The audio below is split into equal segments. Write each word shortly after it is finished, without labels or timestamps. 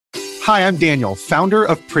Hi, I'm Daniel, founder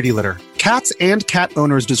of Pretty Litter. Cats and cat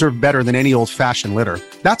owners deserve better than any old-fashioned litter.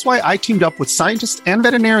 That's why I teamed up with scientists and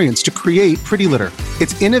veterinarians to create Pretty Litter.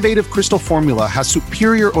 Its innovative crystal formula has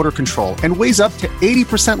superior odor control and weighs up to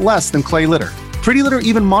 80% less than clay litter. Pretty Litter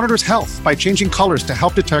even monitors health by changing colors to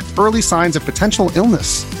help detect early signs of potential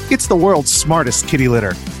illness. It's the world's smartest kitty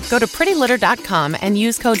litter. Go to prettylitter.com and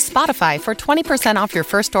use code SPOTIFY for 20% off your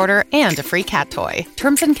first order and a free cat toy.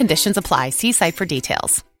 Terms and conditions apply. See site for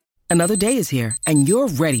details. Another day is here, and you're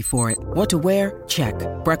ready for it. What to wear? Check.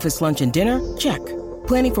 Breakfast, lunch, and dinner? Check.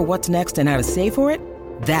 Planning for what's next and how to save for it?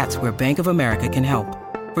 That's where Bank of America can help.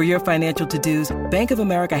 For your financial to-dos, Bank of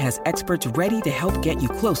America has experts ready to help get you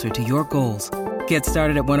closer to your goals. Get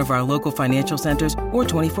started at one of our local financial centers or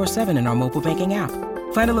 24/7 in our mobile banking app.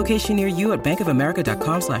 Find a location near you at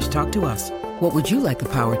bankofamerica.com/talktous. What would you like the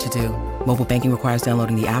power to do? Mobile banking requires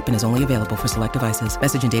downloading the app and is only available for select devices.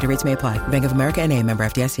 Message and data rates may apply. Bank of America N.A., member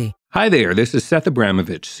FDIC. Hi there, this is Seth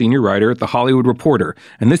Abramovich, senior writer at The Hollywood Reporter,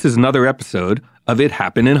 and this is another episode of It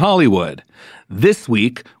Happened in Hollywood. This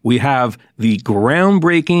week, we have the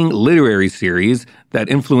groundbreaking literary series that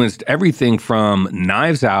influenced everything from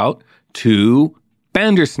Knives Out to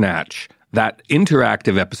Bandersnatch, that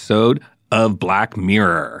interactive episode of Black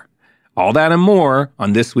Mirror. All that and more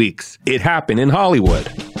on this week's It Happened in Hollywood.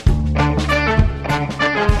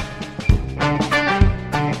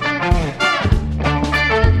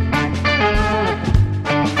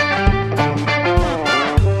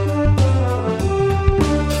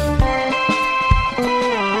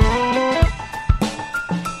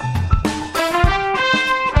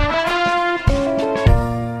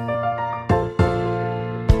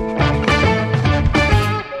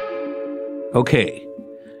 Okay,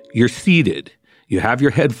 you're seated, you have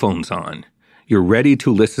your headphones on, you're ready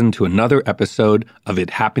to listen to another episode of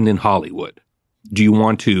It Happened in Hollywood. Do you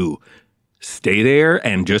want to stay there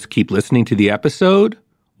and just keep listening to the episode?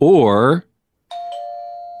 Or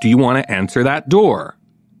do you want to answer that door?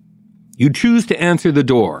 You choose to answer the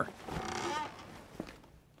door.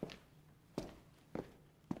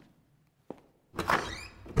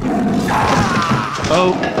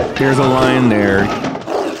 Oh, there's a lion there.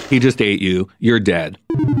 He just ate you. You're dead.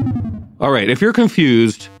 All right, if you're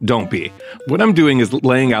confused, don't be. What I'm doing is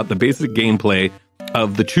laying out the basic gameplay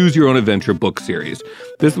of the Choose Your Own Adventure book series.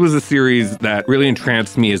 This was a series that really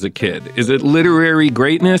entranced me as a kid. Is it literary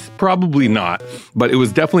greatness? Probably not, but it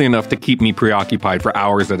was definitely enough to keep me preoccupied for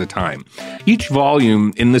hours at a time. Each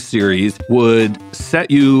volume in the series would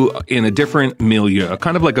set you in a different milieu,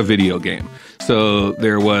 kind of like a video game. So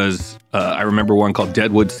there was, I remember one called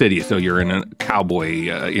Deadwood City. So you're in a cowboy,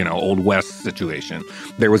 Old West situation.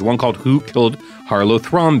 There was one called Who Killed Harlow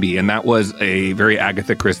Thrombey? And that was a very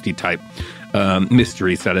Agatha Christie type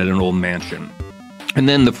mystery set at an old mansion. And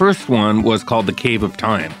then the first one was called The Cave of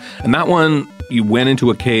Time. And that one, you went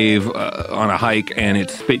into a cave on a hike and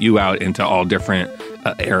it spit you out into all different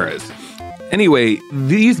eras. Anyway,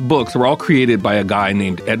 these books were all created by a guy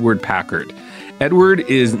named Edward Packard. Edward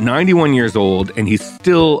is 91 years old, and he's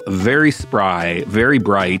still very spry, very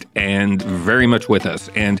bright, and very much with us.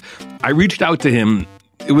 And I reached out to him.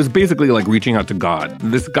 It was basically like reaching out to God.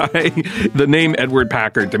 This guy, the name Edward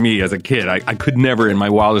Packard, to me as a kid, I could never in my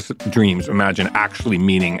wildest dreams imagine actually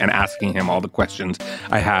meeting and asking him all the questions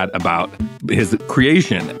I had about his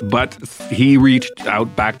creation. But he reached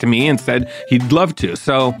out back to me and said he'd love to.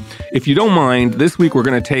 So if you don't mind, this week we're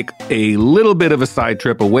going to take a little bit of a side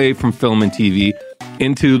trip away from film and TV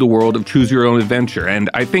into the world of Choose Your Own Adventure. And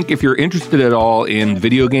I think if you're interested at all in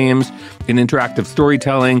video games, in interactive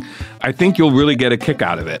storytelling, I think you'll really get a kick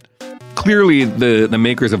out of it. Clearly, the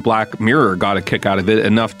makers of Black Mirror got a kick out of it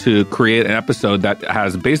enough to create an episode that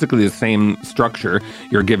has basically the same structure.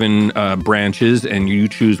 You're given branches and you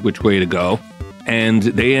choose which way to go. And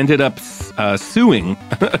they ended up suing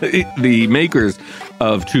the makers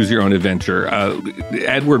of Choose Your Own Adventure.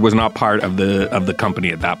 Edward was not part of the company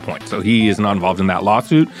at that point, so he is not involved in that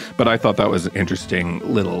lawsuit. But I thought that was an interesting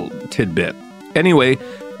little tidbit. Anyway,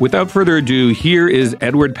 without further ado, here is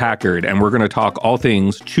Edward Packard, and we're going to talk all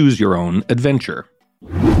things Choose Your Own Adventure.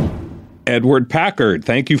 Edward Packard,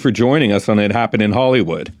 thank you for joining us on It Happened in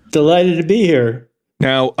Hollywood. Delighted to be here.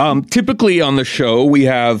 Now, typically on the show, we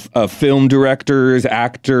have film directors,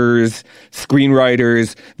 actors,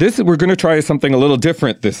 screenwriters. We're going to try something a little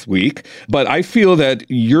different this week, but I feel that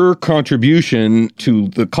your contribution to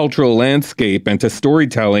the cultural landscape and to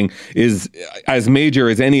storytelling is as major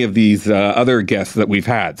as any of these other guests that we've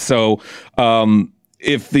had. So,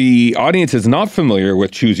 if the audience is not familiar with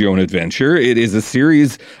Choose Your Own Adventure, it is a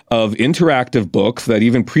series of interactive books that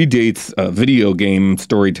even predates video game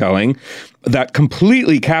storytelling that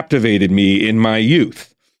completely captivated me in my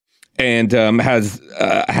youth. and has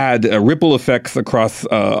had ripple effects across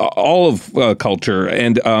all of culture.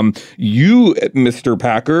 And you, Mr.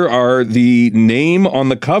 Packer, are the name on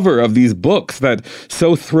the cover of these books that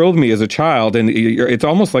so thrilled me as a child. And it's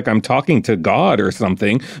almost like I'm talking to God or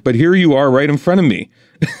something, but here you are right in front of me.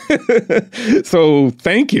 So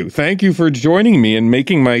thank you. Thank you for joining me and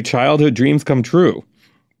making my childhood dreams come true.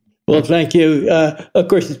 Well, thank you. Of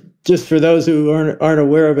course, just for those who aren't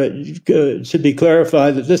aware of it, it should be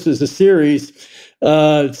clarified that this was a series.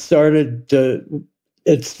 It started,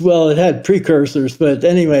 it had precursors, but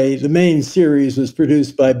anyway, the main series was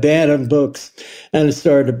produced by Bantam Books, and it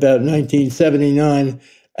started about 1979,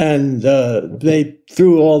 and they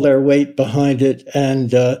threw all their weight behind it,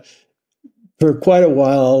 and for quite a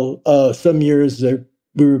while, some years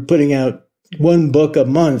we were putting out one book a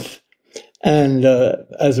month. And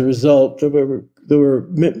as a result, there were a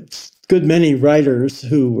good many writers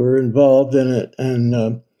who were involved in it.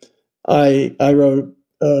 And I wrote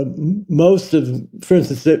most of, for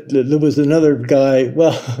instance, there was another guy.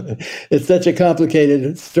 Well, it's such a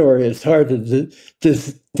complicated story. It's hard to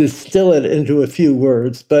distill it into a few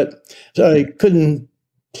words. But I couldn't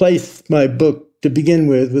place my book to begin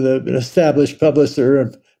with an established publisher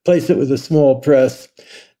and place it with a small press.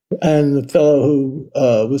 And the fellow who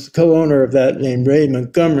was the co-owner of that, named Ray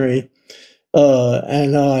Montgomery,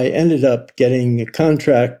 and I ended up getting a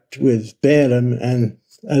contract with Bantam. And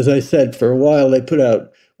as I said, for a while, they put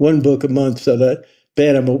out one book a month, so that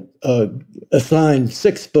Bantam assigned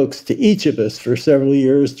 6 books to each of us for several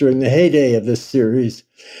years during the heyday of this series.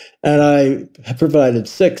 And I provided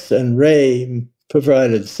 6, and Ray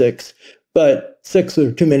provided 6. But 6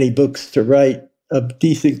 were too many books to write of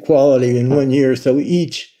decent quality in 1 year, so we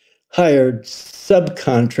each hired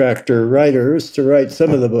subcontractor writers to write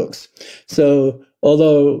some of the books. So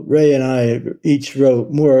although Ray and I each wrote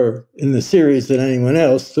more in the series than anyone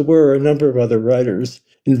else, there were a number of other writers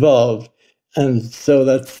involved. And so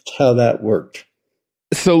that's how that worked.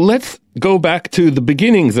 So let's go back to the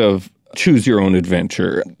beginnings of Choose Your Own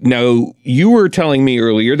Adventure. Now, you were telling me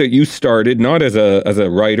earlier that you started not as a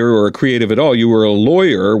writer or a creative at all. You were a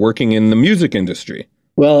lawyer working in the music industry.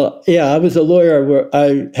 Well, yeah, I was a lawyer where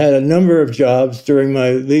I had a number of jobs during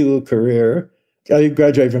my legal career. I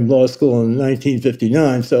graduated from law school in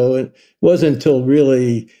 1959, so it wasn't until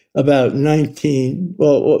really about then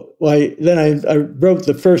I wrote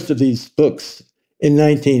the first of these books in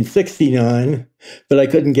 1969, but I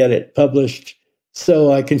couldn't get it published.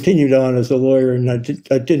 So I continued on as a lawyer, and I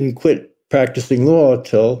didn't quit practicing law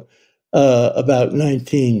until about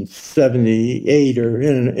 1978 or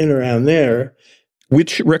in around there.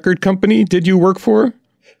 Which record company did you work for?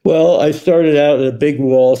 Well, I started out at a big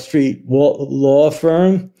Wall Street law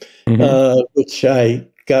firm, which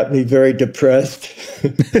got me very depressed.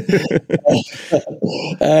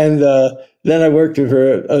 And then I worked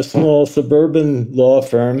for a small suburban law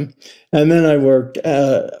firm. And then I worked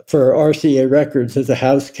for RCA Records as a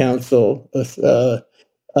house counsel.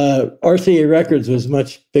 RCA Records was a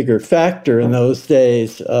much bigger factor in those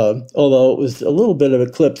days, although it was a little bit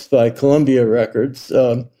eclipsed by Columbia Records,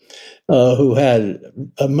 who had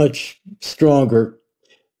a much stronger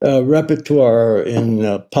repertoire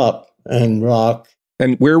in pop and rock.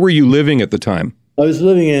 And where were you living at the time? I was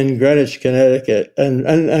living in Greenwich, Connecticut, and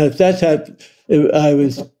at that time I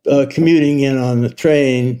was commuting in on the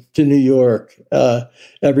train to New York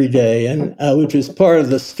every day, and which was part of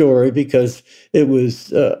the story because it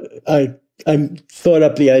was I thought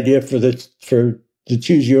up the idea for the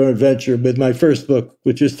Choose Your Own Adventure with my first book,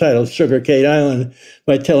 which was titled Sugarcane Island,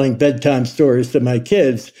 by telling bedtime stories to my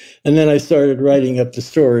kids, and then I started writing up the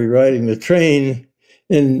story, riding the train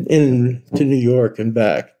in to New York and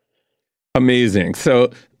back. Amazing. So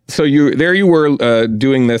you were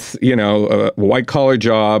doing this, white collar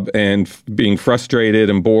job and being frustrated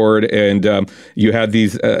and bored, and you had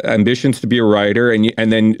these ambitions to be a writer,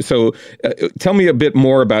 and then tell me a bit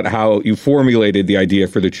more about how you formulated the idea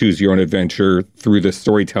for the Choose Your Own Adventure through the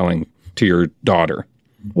storytelling to your daughter.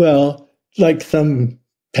 Well, like some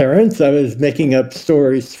parents, I was making up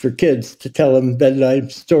stories for kids to tell them bedtime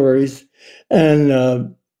stories, and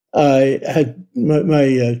I had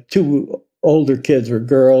my 2 older kids were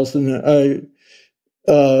girls, and I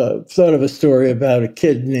thought of a story about a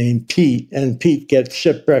kid named Pete, and Pete gets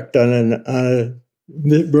shipwrecked on a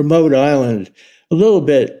remote island, a little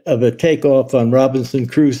bit of a takeoff on Robinson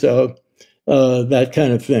Crusoe, that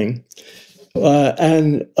kind of thing.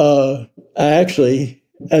 And I actually,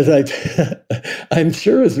 as I'm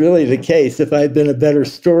sure is really the case, if I'd been a better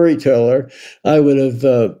storyteller, I would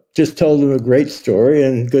have just told them a great story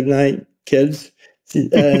and good night, kids.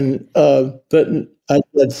 And but I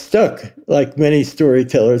got stuck, like many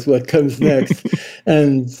storytellers, what comes next.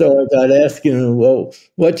 And so I got asking him, well,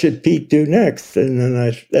 what should Pete do next? And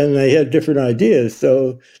then they had different ideas.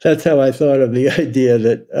 So that's how I thought of the idea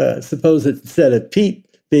that suppose instead of Pete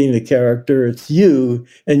being the character, it's you,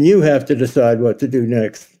 and you have to decide what to do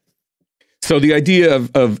next. So the idea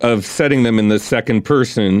of setting them in the second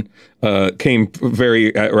person came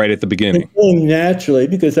very right at the beginning. It came naturally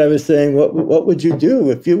because I was saying, what would you do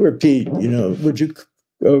if you were Pete? Would you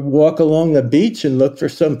walk along the beach and look for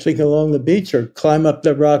something along the beach, or climb up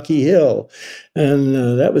the rocky hill? And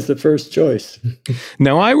that was the first choice.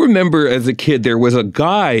 Now, I remember as a kid, there was a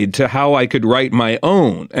guide to how I could write my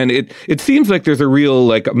own. And it seems like there's a real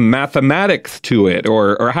mathematics to it.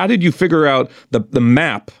 Or how did you figure out the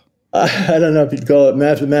map? I don't know if you'd call it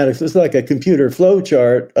mathematics. It's like a computer flow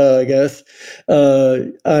chart, I guess.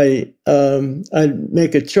 I'd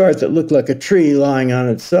make a chart that looked like a tree lying on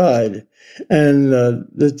its side. And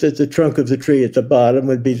the trunk of the tree at the bottom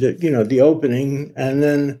would be the opening. And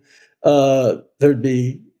then there'd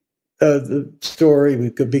be the story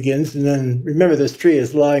begins. And then remember, this tree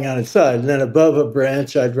is lying on its side. And then above a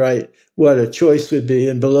branch, I'd write what a choice would be.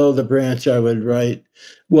 And below the branch, I would write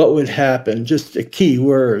what would happen, just the key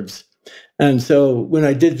words. And so when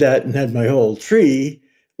I did that and had my whole tree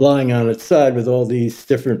lying on its side with all these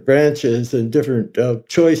different branches and different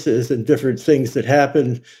choices and different things that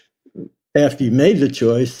happened after you made the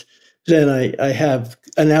choice, then I have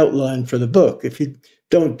an outline for the book. If you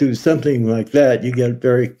don't do something like that, you get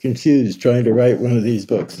very confused trying to write one of these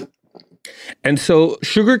books. And so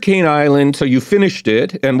Sugarcane Island, so you finished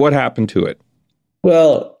it, and what happened to it?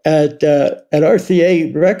 Well, at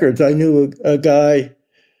RCA Records, I knew a guy.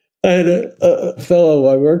 I had a fellow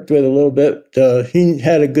I worked with a little bit. He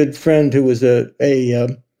had a good friend who was a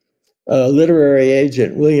literary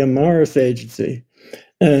agent, William Morris Agency,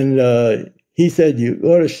 and he said, "You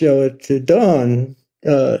ought to show it to Don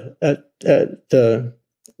at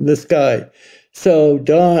this guy." So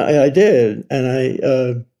Don, I did,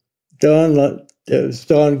 and Don. It was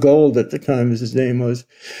Don Gold at the time, as his name was,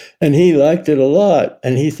 and he liked it a lot.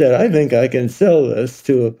 And he said, "I think I can sell this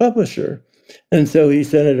to a publisher." And so he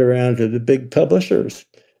sent it around to the big publishers,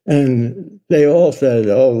 and they all said,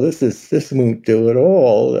 "Oh, this won't do at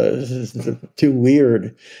all. This is too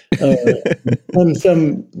weird."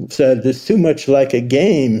 Some said it's too much like a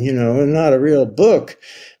game, and not a real book.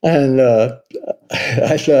 And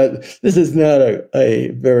I thought, this is not a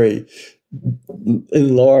very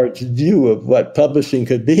enlarged view of what publishing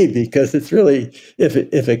could be, because it's really, if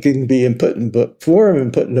it can be put in book form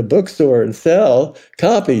and put in a bookstore and sell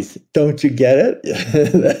copies, don't you get it?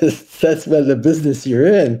 That's the business you're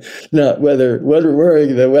in, not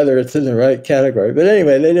worrying whether it's in the right category. But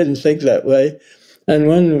anyway, they didn't think that way. And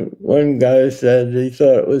one guy said he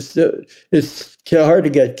thought it's hard to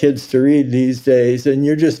get kids to read these days, and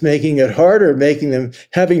you're just making it harder, making them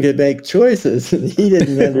having to make choices. And he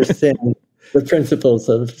didn't understand the principles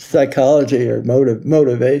of psychology or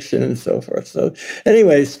motivation and so forth. So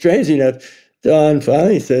anyway, strange enough, Don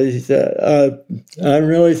finally said, "I'm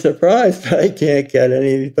really surprised I can't get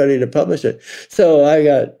anybody to publish it." So I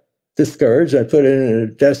got discouraged. I put it in a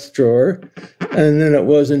desk drawer. And then it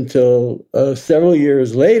wasn't until several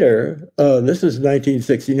years later, this was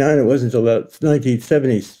 1969, it wasn't until about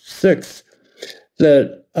 1976,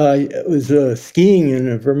 that I was skiing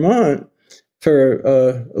in Vermont for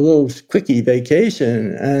a little quickie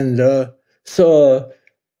vacation, and saw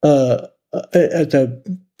at the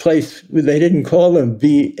place, they didn't call them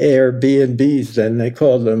Airbnbs then, they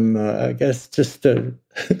called them, I guess, just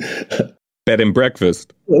bed and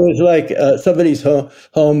breakfast. It was like somebody's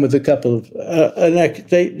home with a couple of, and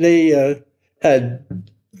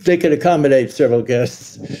they could accommodate several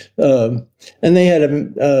guests, and they had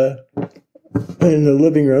in the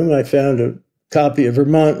living room. I found a copy of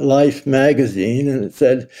Vermont Life magazine, and it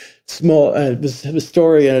said small. It was a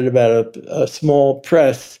story in it about a small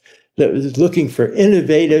press that was looking for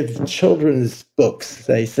innovative children's books,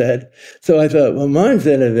 they said. So I thought, well, mine's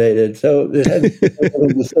innovative. So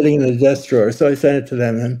it was sitting in the desk drawer. So I sent it to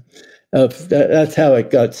them. And that's how it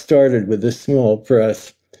got started with the small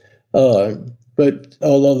press. But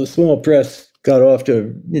although the small press got off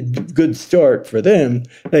to a good start for them,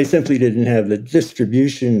 they simply didn't have the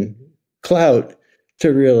distribution clout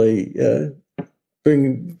to really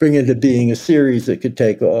bring into being a series that could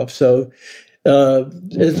take off. So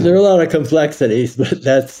there are a lot of complexities, but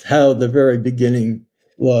that's how the very beginning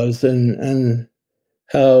was, and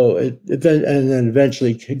how and then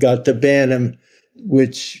eventually got to Bantam,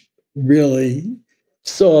 which really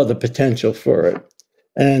saw the potential for it.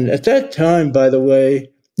 And at that time, by the way,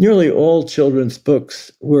 nearly all children's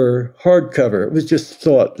books were hardcover. It was just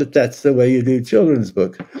thought that that's the way you do children's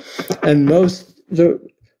books. And the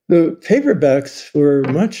paperbacks were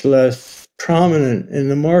much less prominent in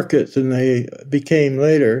the market than they became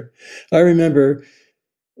later. I remember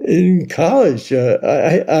in college,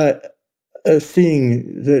 I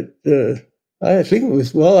seeing that. I think it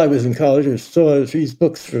was while I was in college, I saw these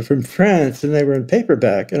books from France, and they were in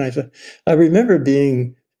paperback. And I remember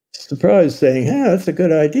being surprised, saying, "Hey, that's a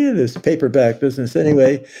good idea, this paperback business."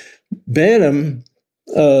 Anyway, Bantam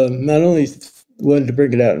not only wanted to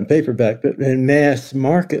bring it out in paperback, but in mass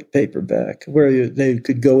market paperback, where they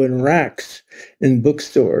could go in racks in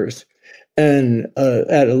bookstores and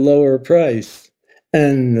at a lower price,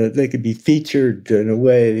 and they could be featured in a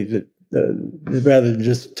way that rather than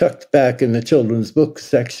just tucked back in the children's book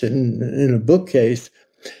section in a bookcase,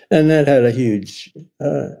 and that had a huge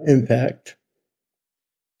impact.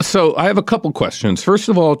 So I have a couple questions. First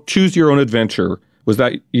of all, Choose Your Own Adventure. Was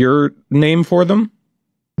that your name for them?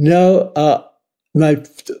 No.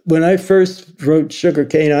 When I first wrote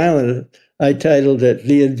Sugarcane Island, I titled it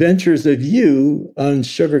The Adventures of You on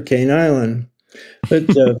Sugarcane Island. But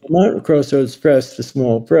Vermont Crossroads Press, the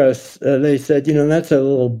small press, they said, that's a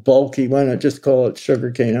little bulky. Why not just call it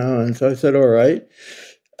Sugarcane Island? So I said, all right.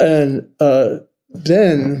 And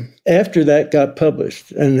then after that got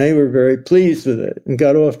published, and they were very pleased with it and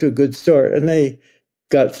got off to a good start. And they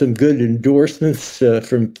got some good endorsements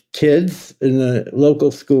from kids in the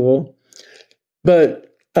local school.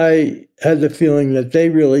 But I had the feeling that they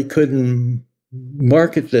really couldn't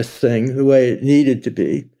market this thing the way it needed to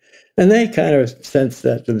be. And they kind of sensed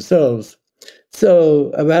that themselves. So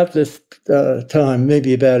about this time,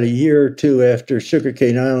 maybe about a year or two after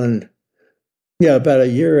Sugarcane Island, about a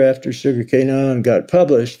year after Sugarcane Island got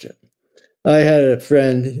published, I had a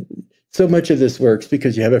friend. So much of this works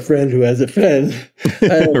because you have a friend who has a friend.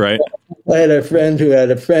 Right. I had a friend who had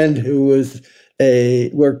a friend who was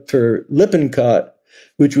worked for Lippincott,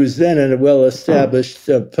 which was then a well-established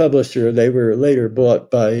publisher. They were later bought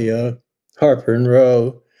by Harper and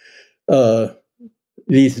Row. The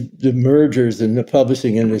mergers in the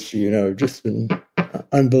publishing industry, just been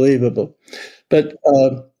unbelievable. But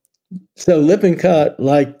so Lippincott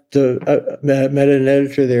met an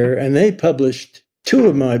editor there, and they published two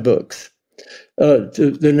of my books.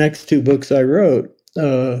 The next two books I wrote,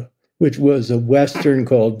 which was a Western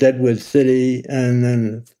called Deadwood City, and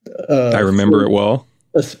then I remember it well.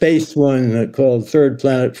 A space one called Third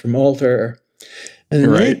Planet from Altair.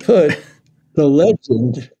 And They put the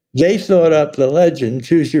legend. They thought up the legend,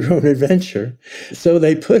 Choose Your Own Adventure. So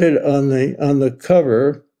they put it on the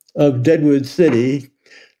cover of Deadwood City,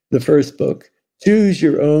 the first book. Choose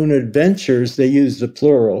Your Own Adventures, they used the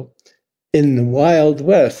plural, in the Wild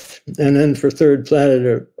West. And then for Third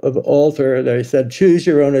Planet of Altair, they said, Choose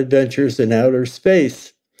Your Own Adventures in Outer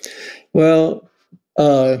Space. Well,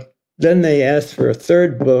 then they asked for a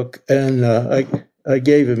third book, and I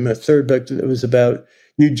gave him a third book that was about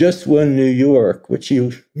You Just Won New York, which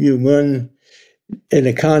you won in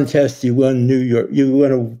a contest. You won New York. You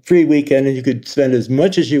won a free weekend, and you could spend as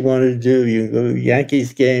much as you wanted to do. You go to a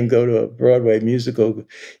Yankees game, go to a Broadway musical,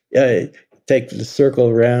 take the circle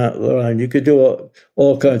around. You could do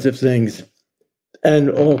all kinds of things, and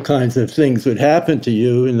all kinds of things would happen to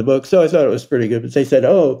you in the book. So I thought it was pretty good. But they said,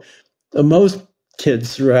 most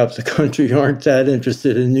kids throughout the country aren't that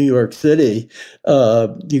interested in New York City.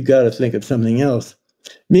 You got to think of something else.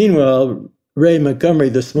 Meanwhile, Ray Montgomery,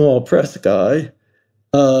 the small press guy,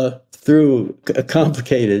 through a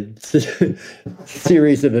complicated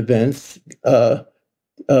series of events, got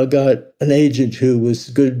an agent who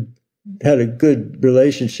had a good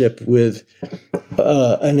relationship with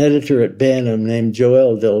an editor at Bantam named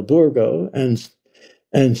Joelle Del Borgo, and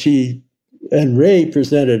Ray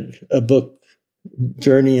presented a book,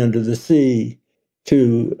 Journey Under the Sea,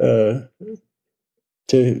 to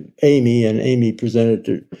Amy, and Amy presented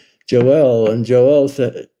to Joelle, and Joelle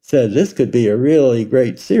said this could be a really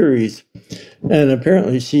great series. And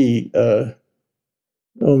apparently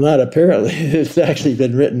not apparently, it's actually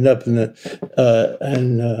been written up in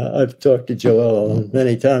and I've talked to Joelle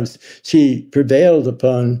many times. She prevailed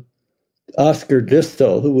upon Oscar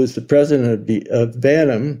Distel, who was the president of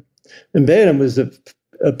Bantam, and Bantam was a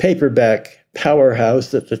paperback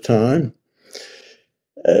powerhouse at the time,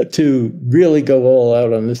 to really go all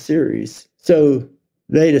out on the series. So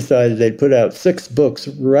they decided they'd put out 6 books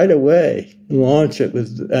right away, launch it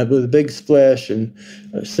with a big splash, and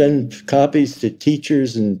send copies to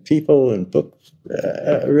teachers and people, and books,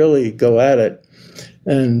 really go at it.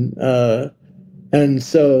 And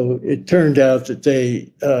so it turned out that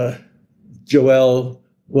Joelle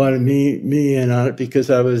wanted me in on it because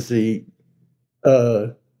I was the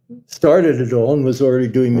started it all and was already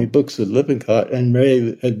doing the books with Lippincott, and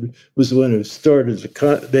Ray was the one who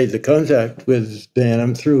made the contact with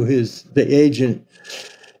Bantam through the agent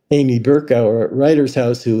Amy Burkow at Writer's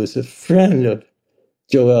House, who was a friend of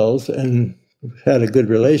Joelle's and had a good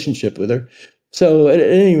relationship with her. So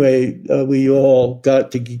anyway, we all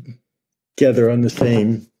got together on the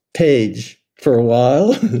same page for a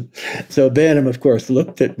while. So Bantam, of course,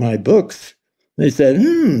 looked at my books. They said,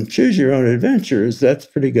 choose your own adventures. That's a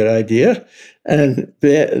pretty good idea. And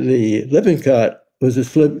the Lippincott was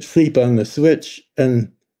asleep on the switch,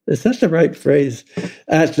 and is that the right phrase?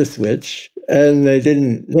 At the switch. And they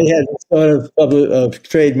hadn't thought of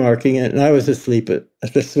trademarking it. And I was asleep at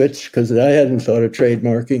the switch because I hadn't thought of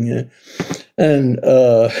trademarking it. And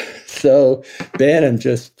so Bantam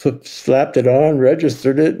just slapped it on,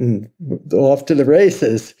 registered it, and off to the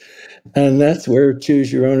races. And that's where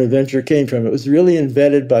Choose Your Own Adventure came from. It was really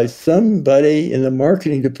invented by somebody in the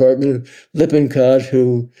marketing department of Lippincott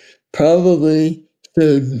who probably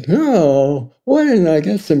said, "Oh, why didn't I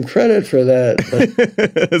get some credit for that?"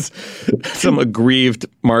 Some aggrieved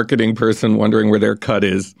marketing person wondering where their cut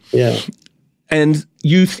is. Yeah. And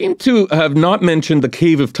you seem to have not mentioned the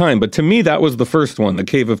Cave of Time, but to me that was the first one, the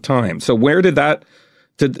Cave of Time. So where did that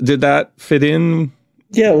fit in?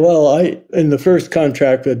 Yeah, well, in the first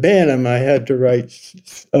contract with Bantam, I had to write.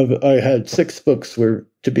 I had 6 books were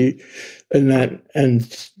to be in that,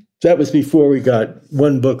 and that was before we got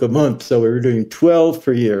 1 book a month. So we were doing 12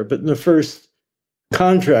 per year. But the first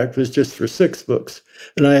contract was just for 6 books,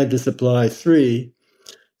 and I had to supply 3.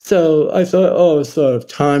 So I thought, sort of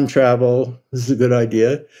time travel. This is a good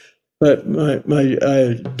idea. But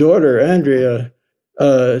my daughter Andrea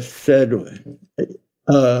said.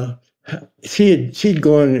 She'd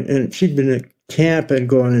gone and she'd been at camp and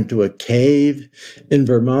gone into a cave in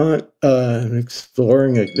Vermont and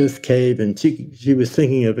exploring this cave, and she was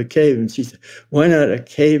thinking of a cave, and she said, "Why not a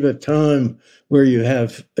cave of time where you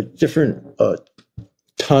have different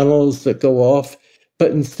tunnels that go off, but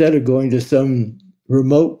instead of going to some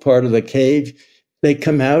remote part of the cave, they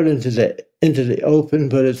come out into the open,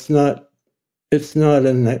 but it's not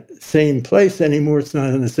in the same place anymore. It's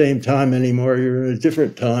not in the same time anymore. You're in a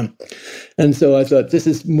different time." And so I thought this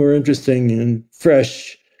is more interesting and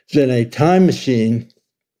fresh than a time machine,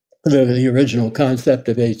 the original concept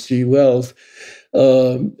of H.G. Wells.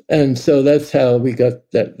 And so that's how we got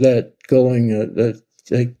that going,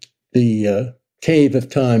 the Cave of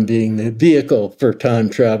Time being the vehicle for time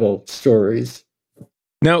travel stories.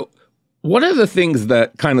 Now, one of the things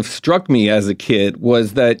that kind of struck me as a kid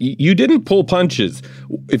was that you didn't pull punches.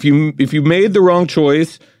 If you made the wrong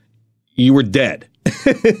choice, you were dead,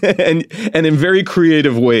 and in very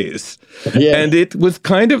creative ways. Yeah. And it was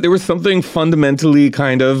there was something fundamentally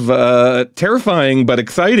kind of terrifying but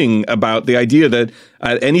exciting about the idea that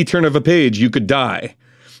at any turn of a page you could die.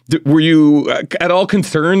 Were you at all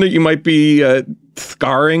concerned that you might be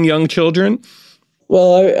scarring young children?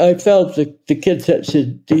 Well, I felt that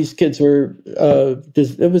these kids were,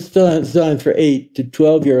 it was still designed for 8 to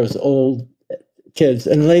 12 years old kids.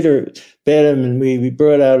 And later, Bantam and we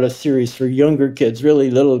brought out a series for younger kids, really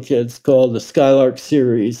little kids, called the Skylark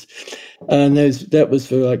series. And that was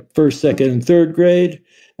for like 1st, 2nd, and 3rd grade.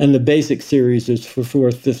 And the basic series is for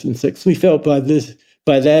 4th, 5th, and 6th. We felt by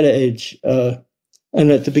that age, and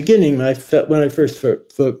at the beginning, when I first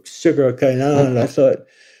booked Sugar on Cane Island, I thought,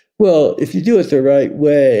 well, if you do it the right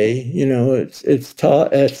way, it's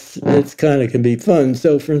kind of can be fun.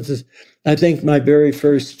 So, for instance, I think my very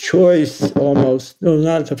first choice, not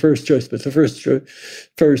the first choice, but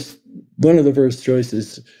one of the first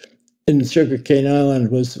choices in Sugar Cane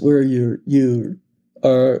Island was where you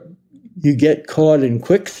get caught in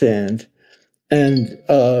quicksand, and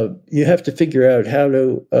you have to figure out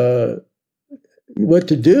what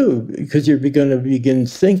to do, because you're going to begin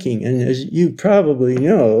sinking. And as you probably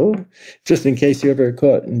know, just in case you're ever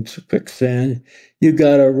caught in quicksand, you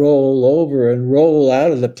got to roll over and roll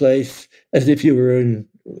out of the place as if you were in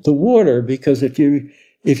the water, because if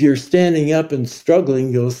you're standing up and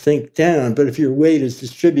struggling, you'll sink down. But if your weight is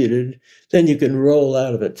distributed, then you can roll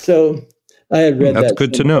out of it. So I had read that. That's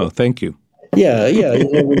good to know. Thank you. Yeah,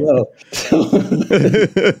 you never know.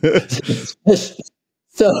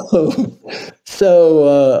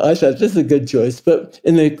 So I thought this is a good choice. But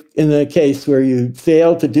in the case where you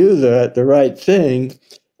fail to do the right thing,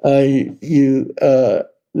 the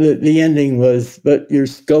ending was, but you're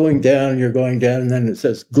going down, and then it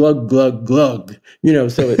says glug glug glug.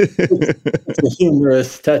 So it's a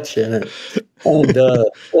humorous touch in it, and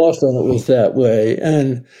often it was that way.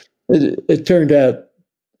 And it turned out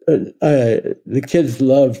the kids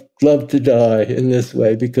loved to die in this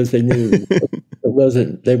way because they knew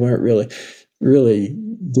they weren't really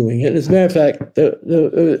doing it. As a matter of fact,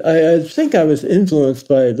 I think I was influenced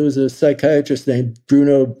by, there was a psychiatrist named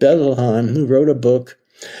Bruno Bettelheim who wrote a book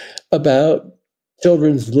about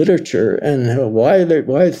children's literature and why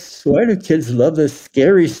do kids love this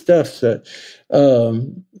scary stuff? Some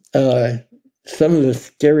of the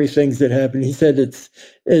scary things that happen, he said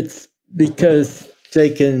it's because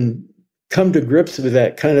they can come to grips with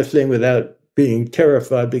that kind of thing without being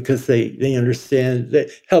terrified, because they understand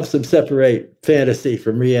that helps them separate fantasy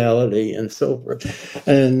from reality and so forth.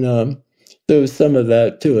 And there was some of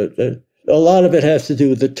that to it. A lot of it has to do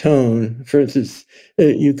with the tone. For instance,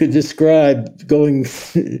 you could describe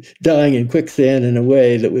dying in quicksand in a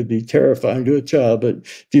way that would be terrifying to a child, but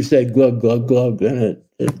if you say glug, glug, glug, then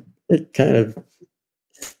it kind of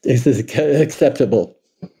is acceptable.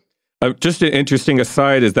 Just an interesting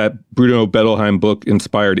aside is that Bruno Bettelheim book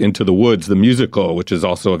inspired Into the Woods, the musical, which is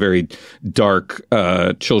also a very dark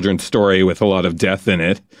children's story with a lot of death in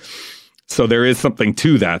it. So there is something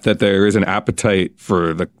to that there is an appetite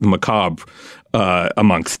for the macabre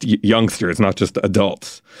amongst youngsters, not just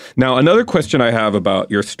adults. Now, another question I have about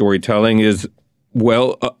your storytelling is,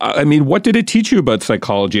 what did it teach you about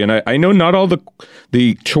psychology? And I know not all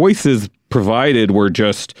the choices provided were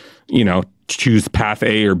just, choose path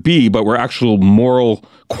A or B, but were actual moral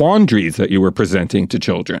quandaries that you were presenting to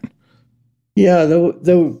children. Yeah,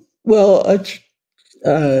 I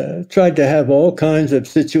tried to have all kinds of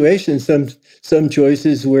situations. Some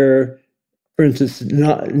choices where, for instance,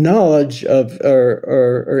 knowledge of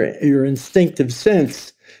or your instinctive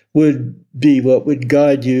sense would be what would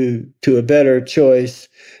guide you to a better choice.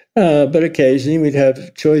 But occasionally we'd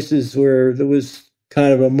have choices where there was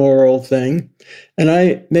kind of a moral thing. And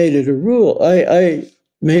I made it a rule. I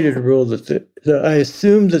made it a rule that I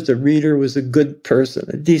assumed that the reader was a good person,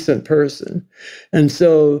 a decent person. And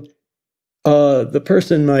so the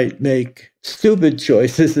person might make stupid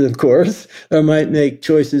choices, of course, or might make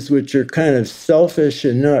choices which are kind of selfish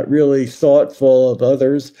and not really thoughtful of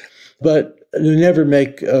others, but they never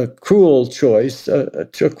make a cruel choice, a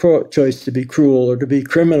choice to be cruel or to be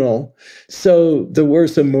criminal. So there were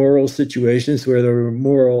some moral situations where there were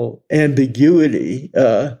moral ambiguity,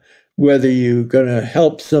 whether you're going to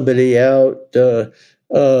help somebody out,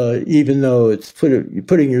 even though it's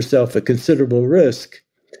putting yourself at considerable risk.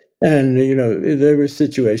 And, there were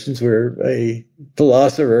situations where a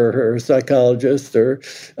philosopher or a psychologist or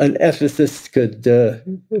an ethicist could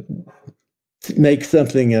make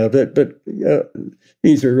something of it, but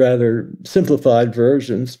these are rather simplified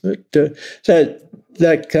versions. But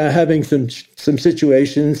that kind of having some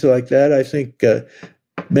situations like that, I think,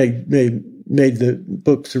 made the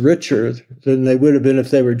books richer than they would have been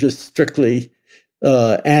if they were just strictly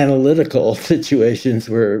analytical situations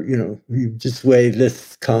where you just weigh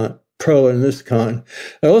this pro and this con.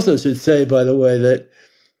 I also should say, by the way, that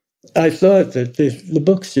I thought that the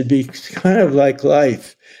books should be kind of like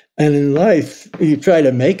life. And in life, you try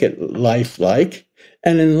to make it lifelike.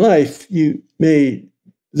 And in life, there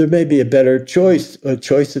may be a better choice, a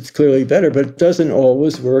choice that's clearly better, but it doesn't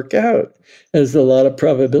always work out. There's a lot of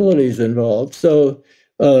probabilities involved. So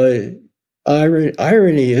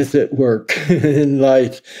irony is at work in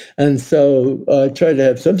life. And so I try to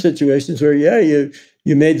have some situations where,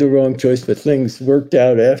 you made the wrong choice, but things worked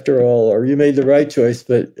out after all, or you made the right choice,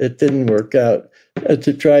 but it didn't work out.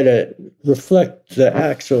 To try to reflect the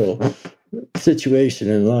actual situation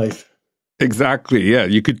in life. Exactly. Yeah.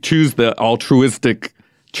 You could choose the altruistic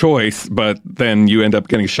choice, but then you end up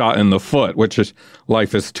getting shot in the foot,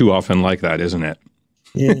 life is too often like that, isn't it?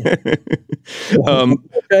 Yeah.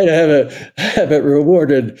 Try to have it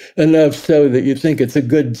rewarded enough so that you think it's a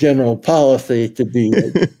good general policy to be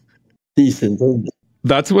decent.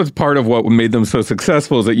 That's what's part of what made them so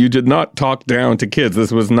successful, is that you did not talk down to kids.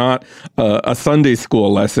 This was not a Sunday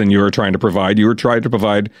school lesson you were trying to provide. You were trying to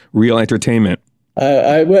provide real entertainment.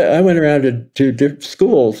 I went around to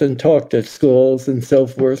schools and talked at schools and so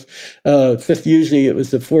forth. Usually it was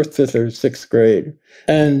the 4th, 5th, or 6th grade.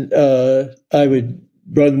 And I would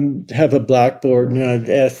have a blackboard, and I'd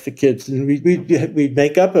ask the kids, and we'd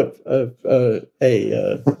make up a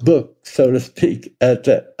book, so to speak,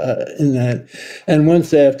 in that. And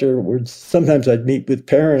once afterwards, sometimes I'd meet with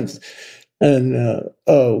parents, and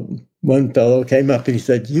one fellow came up and he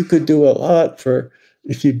said, "You could do a lot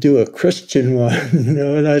if you do a Christian one,"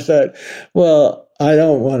 And I thought, well, I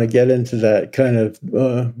don't want to get into that kind of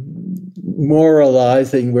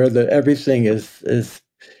moralizing where everything is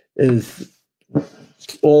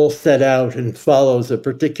all set out and follows a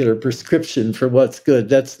particular prescription for what's good.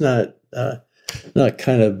 That's not not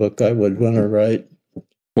kind of book I would want to write.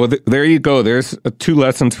 Well, there you go. There's 2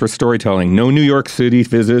 lessons for storytelling: no New York City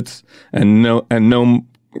visits, and no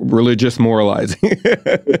religious moralizing.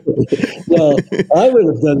 Well, I would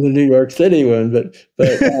have done the New York City one, but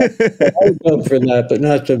I would go for that, but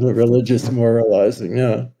not the religious moralizing.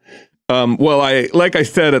 No. Well, like I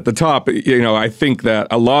said at the top, I think that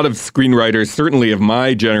a lot of screenwriters, certainly of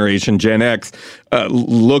my generation, Gen X,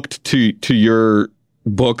 looked to your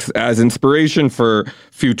books as inspiration for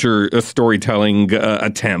future storytelling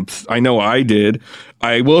attempts. I know I did.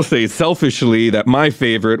 I will say selfishly that my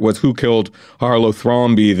favorite was Who Killed Harlow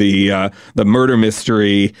Thrombey, the murder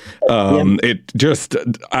mystery. It just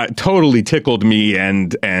totally tickled me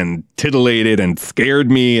and titillated and scared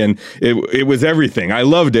me, and it was everything. I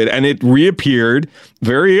loved it, and it reappeared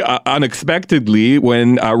very unexpectedly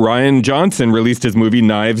when Rian Johnson released his movie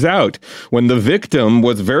Knives Out, when the victim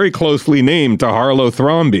was very closely named to Harlow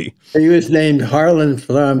Thrombey. He was named Harlan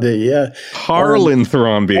Thrombey, yeah. Harlan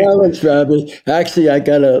Thrombey. Harlan Thrombey. Actually, I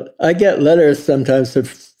get letters sometimes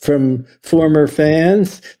from former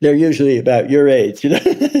fans. They're usually about your age,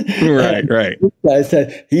 Right. I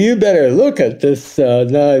said, you better look at this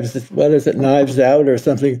Knives Out or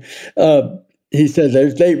something. He said,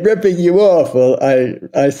 they ripping you off. Well,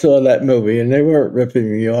 I saw that movie, and they weren't ripping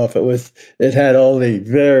me off. It had only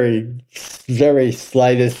very, very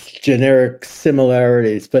slightest generic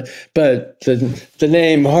similarities. But the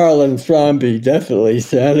name Harlan Thrombey definitely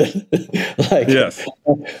sounded like, yes.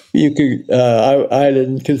 You could. I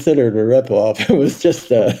didn't consider it a ripoff. It was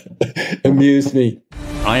just amused me.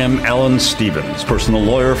 I am Alan Stevens, personal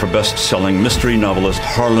lawyer for best-selling mystery novelist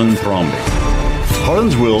Harlan Thrombey.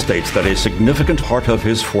 Harlan's will states that a significant part of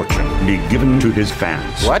his fortune be given to his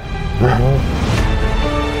fans. What?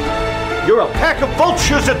 You're a pack of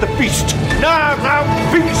vultures at the feast. Now,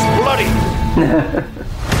 feast bloody.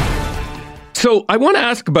 So I want to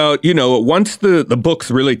ask about, once the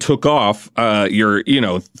books really took off,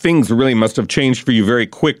 things really must have changed for you very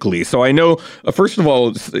quickly. So I know, first of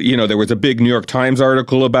all, there was a big New York Times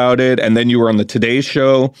article about it, and then you were on the Today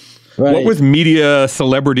Show. Right. What was media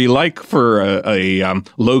celebrity like for a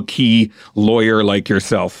low-key lawyer like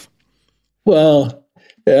yourself? Well,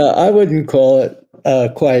 I wouldn't call it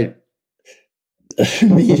quite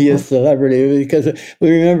media celebrity, because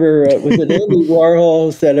we remember, was it Andy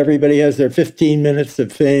Warhol said everybody has their 15 minutes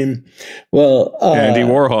of fame? Well, Andy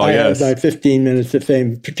Warhol, I yes. had my 15 minutes of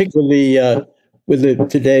fame, particularly with the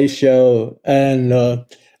Today Show. And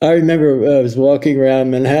I remember I was walking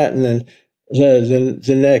around Manhattan, and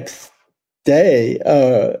the next day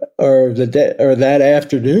or that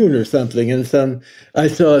afternoon or something, and I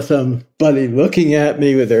saw somebody looking at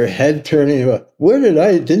me with their head turning.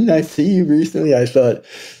 Didn't I see you recently? I thought,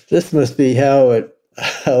 this must be how it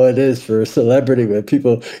is for a celebrity, with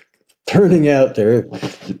people turning out their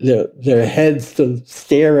heads to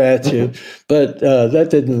stare at you. But that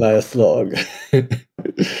didn't last long.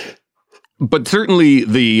 But certainly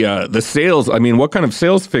the sales, I mean, what kind of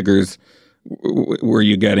sales figures were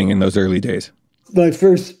you getting in those early days? My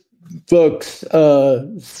first books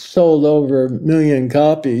sold over 1 million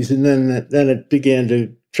copies, and then it began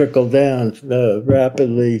to trickle down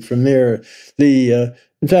rapidly from there. In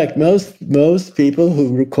fact, most people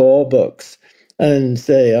who recall books and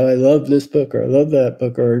say, "Oh, I love this book," or "I love that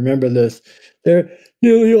book," or "I remember this," they're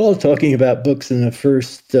all talking about books in the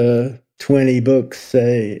first 20 books,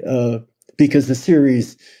 say, because the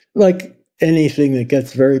series, like anything that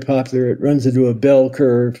gets very popular, it runs into a bell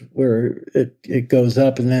curve where it goes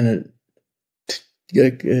up and then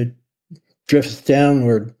it drifts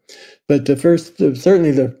downward. But for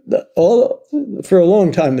a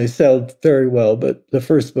long time they sold very well, but the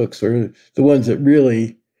first books were the ones that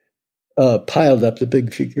really piled up the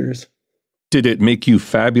big figures. Did it make you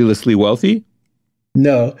fabulously wealthy?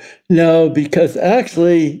 No, because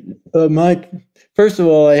actually, first of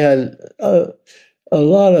all, I had a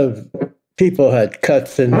lot of people had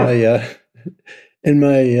cuts in my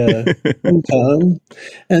income,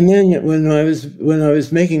 and then when I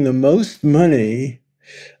was making the most money,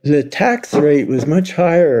 the tax rate was much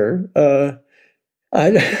higher.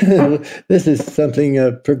 This is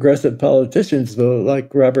something progressive politicians,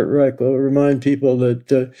 like Robert Reich, will remind people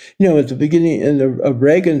that at the beginning of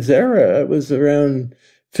Reagan's era, it was around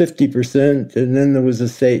 50%, and then there was a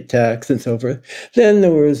state tax and so forth. Then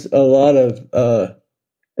there was a lot of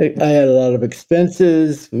I had a lot of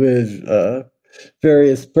expenses with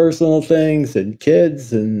various personal things and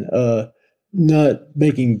kids, and not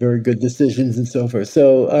making very good decisions and so forth.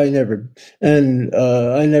 So I never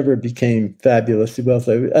became fabulously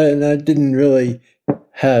wealthy, and I didn't really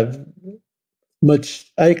have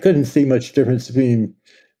much. I couldn't see much difference between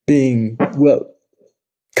being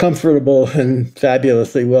comfortable and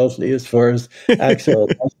fabulously wealthy as far as actual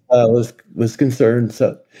lifestyle was concerned.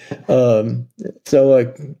 So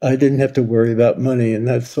I didn't have to worry about money, and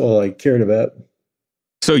that's all I cared about.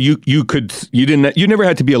 So you never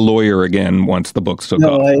had to be a lawyer again once the books took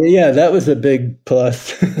off. That was a big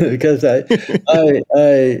plus because it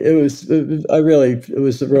was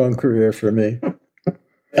the wrong career for me.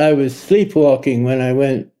 I was sleepwalking when I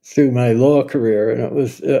went through my law career, and it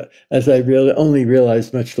was as I only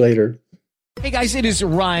realized much later. Hey guys, it is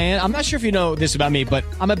Ryan. I'm not sure if you know this about me, but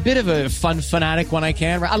I'm a bit of a fun fanatic when I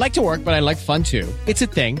can. I like to work, but I like fun too. It's a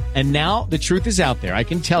thing. And now the truth is out there. I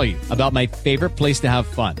can tell you about my favorite place to have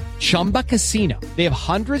fun. Chumba Casino. They have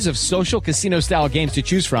hundreds of social casino style games to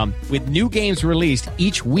choose from with new games released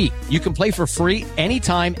each week. You can play for free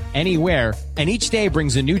anytime, anywhere. And each day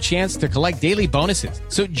brings a new chance to collect daily bonuses.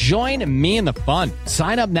 So join me in the fun.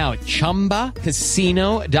 Sign up now at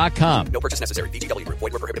ChumbaCasino.com. No purchase necessary. VGW. Void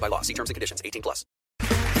where prohibited by law. See terms and conditions. 18+.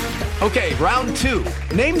 Okay, round two.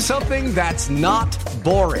 Name something that's not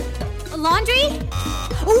boring. A laundry?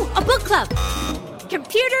 Ooh, a book club.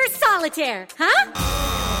 Computer solitaire, huh?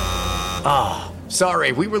 Ah,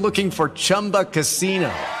 sorry. We were looking for Chumba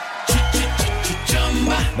Casino.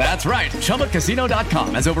 That's right.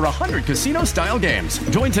 ChumbaCasino.com has over 100 casino-style games.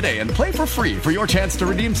 Join today and play for free for your chance to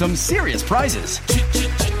redeem some serious prizes.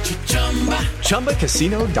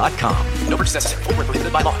 ChumbaCasino.com. No purchase necessary. Void where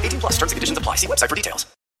prohibited by law. 18+. Terms and conditions apply. See website for details.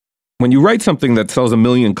 When you write something that sells 1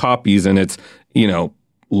 million copies and it's,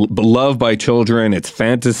 beloved by children, it's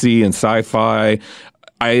fantasy and sci-fi,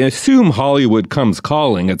 I assume Hollywood comes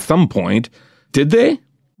calling at some point. Did they?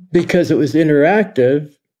 Because it was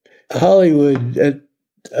interactive, Hollywood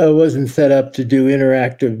wasn't set up to do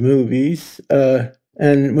interactive movies, and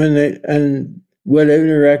what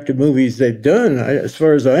interactive movies they've done, as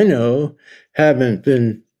far as I know, haven't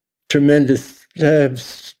been tremendous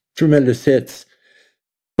hits.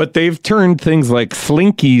 But they've turned things like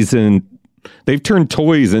Slinkies and they've turned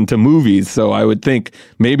toys into movies. So I would think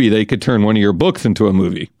maybe they could turn one of your books into a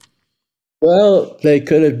movie. Well, they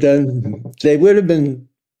could have done. They would have been.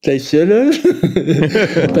 They should have,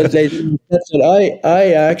 but they didn't.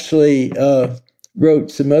 I actually wrote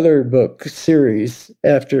some other book series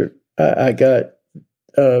after I got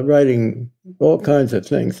writing all kinds of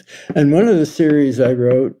things. And one of the series I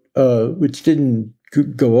wrote, which didn't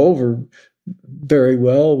go over very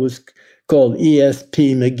well, was called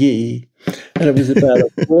ESP McGee. And it was about a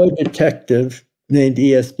boy detective named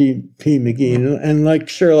ESP McGee. And like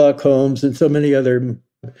Sherlock Holmes and so many other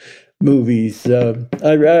movies, I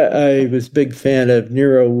was a big fan of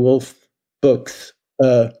Nero Wolfe books.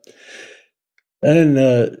 And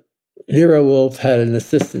Nero Wolfe had an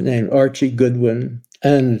assistant named Archie Goodwin.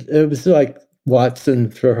 And it was like Watson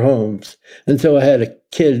for Holmes. And so I had a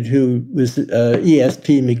kid who was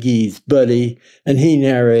ESP McGee's buddy, and he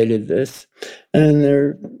narrated this. And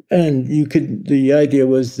the idea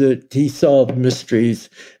was that he solved mysteries,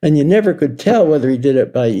 and you never could tell whether he did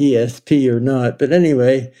it by ESP or not. But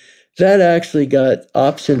anyway, that actually got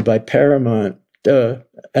optioned by Paramount, and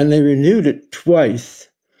they renewed it twice.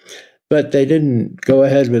 But they didn't go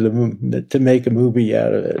ahead with to make a movie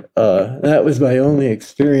out of it. That was my only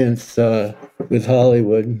experience with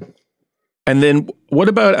Hollywood. And then what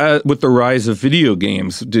about with the rise of video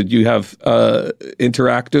games? Did you have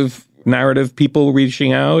interactive narrative people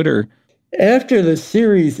reaching out? Or after the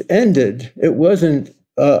series ended, it wasn't.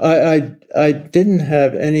 I didn't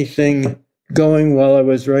have anything going while I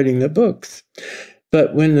was writing the books.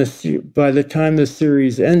 But by the time the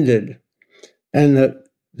series ended, and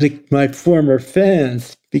my former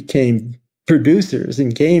fans became producers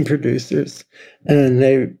and game producers, and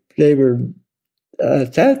they were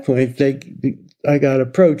at that point I got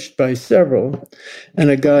approached by several, and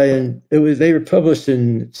a guy they were published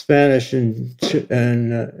in Spanish and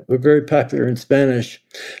were very popular in Spanish.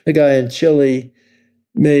 The guy in Chile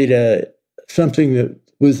made something that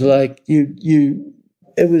was like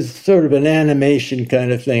it was sort of an animation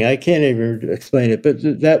kind of thing. I can't even explain it, but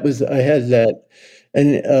I had that.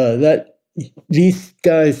 And these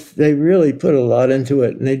guys, they really put a lot into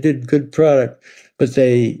it, and they did good product, but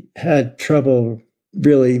they had trouble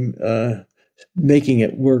really making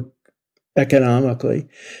it work economically.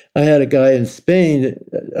 I had a guy in Spain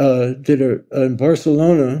in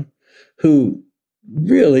Barcelona who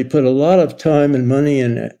really put a lot of time and money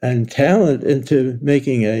and talent into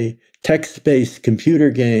making a text-based computer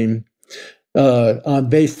game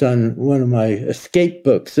based on one of my escape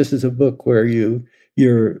books. This is a book where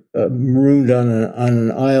you're marooned on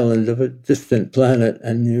an island of a distant planet,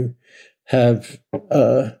 and you have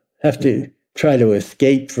to try to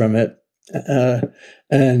escape from it.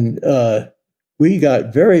 And we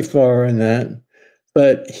got very far in that,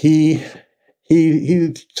 but he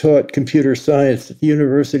taught computer science at the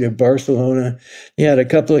University of Barcelona. He had a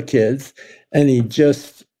couple of kids, and he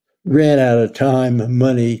just ran out of time and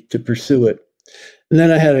money to pursue it. And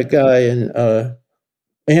then I had a guy in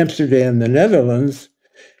Amsterdam, the Netherlands,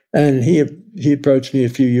 and he approached me a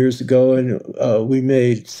few years ago, and we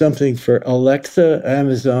made something for Alexa,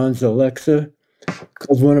 Amazon's Alexa,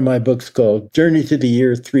 called one of my books called Journey to the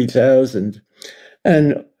Year 3000.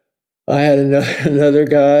 And I had another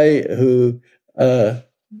guy who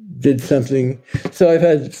did something. So I've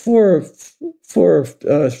had three or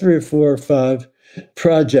four or five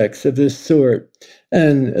projects of this sort.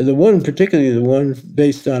 And the one, particularly the one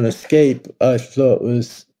based on Escape, I thought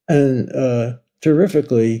was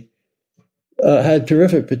terrifically had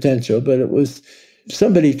terrific potential, but it was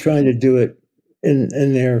somebody trying to do it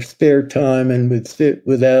in their spare time and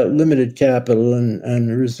without limited capital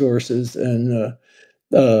and resources, and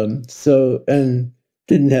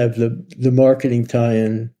didn't have the marketing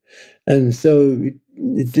tie-in, and so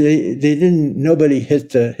they didn't. Nobody hit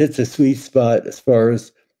the sweet spot as far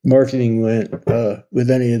as marketing went with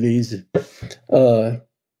any of these,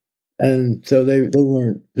 and so they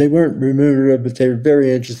weren't remunerative, but they were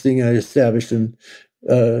very interesting. I established some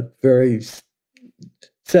very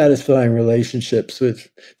satisfying relationships with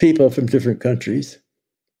people from different countries.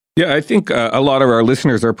 Yeah, I think a lot of our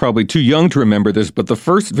listeners are probably too young to remember this, but the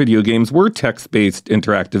first video games were text-based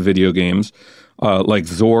interactive video games like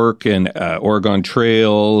Zork and Oregon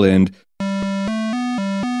Trail, and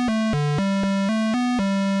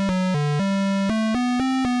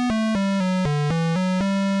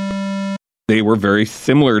they were very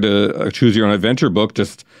similar to a Choose Your Own Adventure book,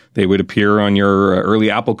 just they would appear on your early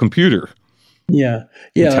Apple computer. Yeah.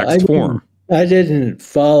 In text form. I didn't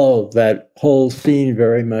follow that whole scene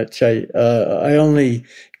very much. I only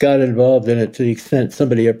got involved in it to the extent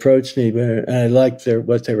somebody approached me, and I liked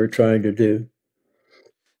what they were trying to do.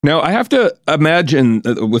 Now, I have to imagine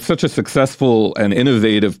with such a successful and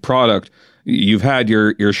innovative product, you've had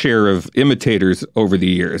your share of imitators over the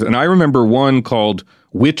years. And I remember one called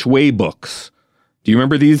Which Way Books. Do you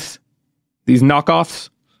remember these knockoffs?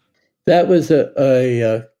 That was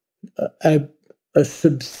a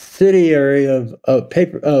subsidiary of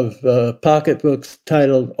pocketbooks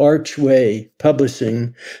titled Archway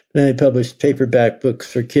Publishing. And they published paperback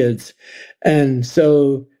books for kids. And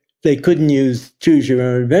so they couldn't use Choose Your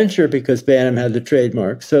Own Adventure because Bantam had the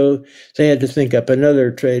trademark. So they had to think up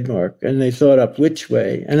another trademark, and they thought up Which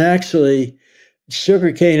Way. And actually,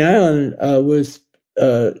 Sugarcane Island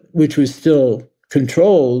which was still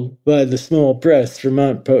controlled by the small press,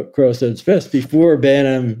 Vermont Crossroads Press. Before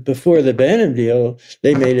the Bantam deal,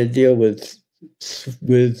 they made a deal with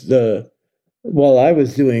while I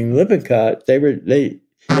was doing Lippincott, they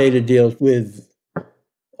made a deal with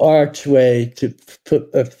Archway to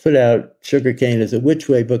put out Sugarcane as a Which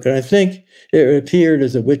Way book, and I think it appeared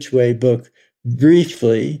as a Which Way book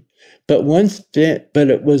briefly, but once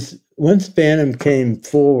Bantam came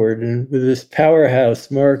forward and with this powerhouse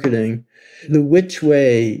marketing, the Which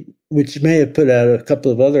Way, which may have put out a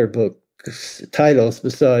couple of other book titles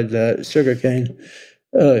besides Sugarcane,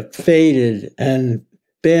 faded, and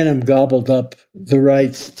Bantam gobbled up the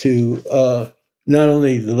rights to not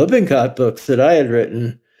only the Lippincott books that I had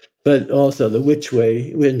written, but also the Which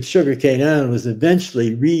Way, when Sugarcane Island was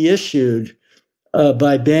eventually reissued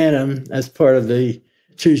by Bantam as part of the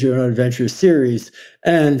Choose Your Own Adventure series.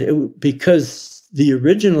 And because the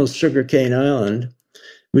original Sugarcane Island,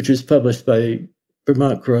 which was published by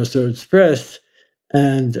Vermont Crossroads Press,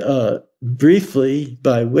 and briefly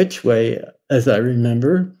by Which Way, as I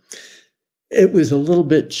remember, it was a little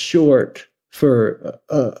bit short for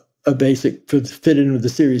to fit in with the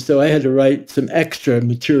series. So I had to write some extra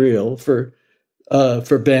material for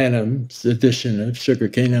Bantam's edition of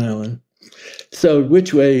Sugarcane Island. So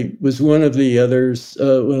Which Way was one of the others,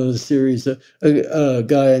 one of the series. A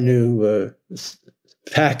guy I knew, a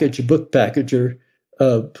book packager,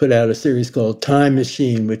 put out a series called Time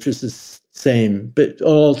Machine, which was the same, but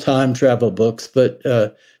all time travel books, but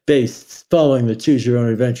following the Choose Your Own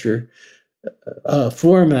Adventure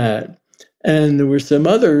format. And there were some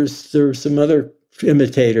other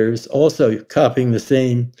imitators also copying the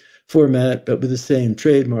same format, but with the same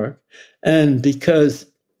trademark. And because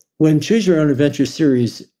when Choose Your Own Adventure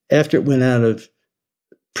series, after it went out of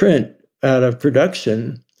print, out of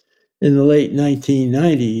production in the late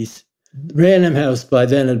 1990s, Random House by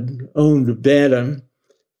then had owned Bantam,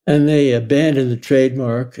 and they abandoned the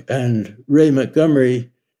trademark, and Ray Montgomery,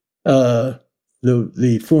 the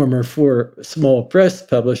former small press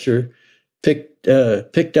publisher, picked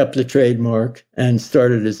up the trademark and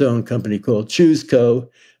started his own company called Choose Co.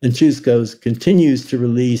 And Choose Co. continues to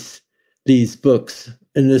release these books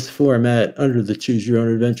in this format under the Choose Your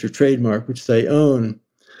Own Adventure trademark, which they own.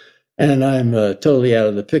 And I'm totally out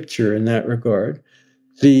of the picture in that regard.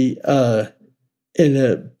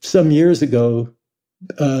 Some years ago,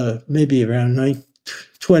 maybe around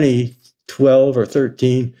 2012 or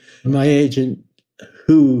 13, my agent,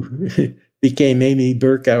 who became Amy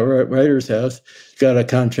Burkow Writers House, got a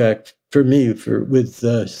contract for me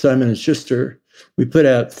with Simon & Schuster. We put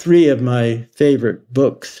out 3 of my favorite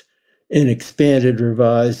books in expanded,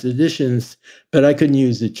 revised editions, but I couldn't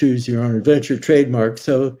use the Choose Your Own Adventure trademark,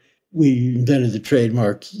 so we invented the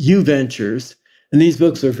trademark U Ventures. And these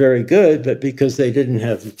books are very good, but because they didn't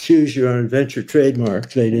have the Choose Your Own Adventure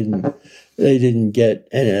trademark, they didn't get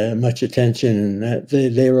much attention, and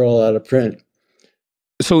they were all out of print.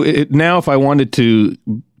 So now, if I wanted to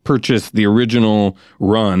purchase the original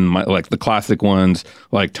run, like the classic ones,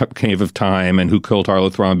 like Cave of Time and Who Killed Harlow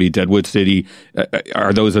Thrombey, Deadwood City,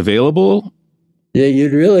 are those available? Yeah,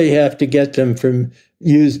 you'd really have to get them from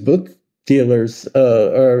used book dealers,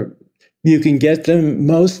 or you can get them.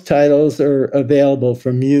 Most titles are available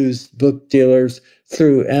from used book dealers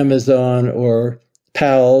through Amazon or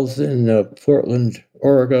Powell's in Portland,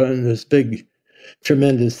 Oregon, this big,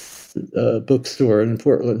 tremendous bookstore in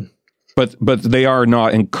Portland. But they are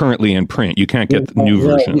not currently in print. You can't get new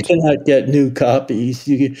versions. You cannot get new copies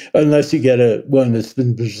unless you get one that's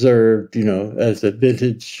been preserved, as a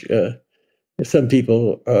vintage. Some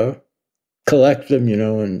people collect them,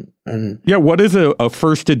 and yeah. What is a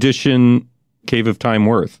first edition Cave of Time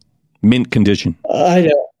worth? Mint condition. I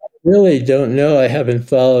really don't know. I haven't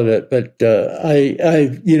followed it, but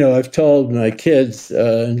I've told my kids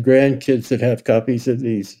and grandkids that have copies of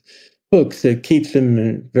these books to keep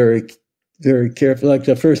them very, very careful. Like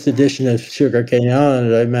the first edition of Sugarcane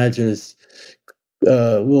Island, I imagine is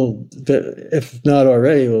will, if not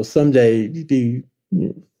already, will someday be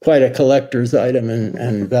quite a collector's item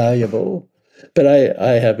and valuable. But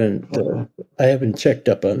I haven't checked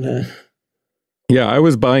up on that. Yeah, I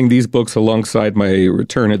was buying these books alongside my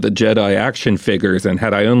Return of the Jedi action figures, and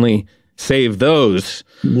had I only saved those,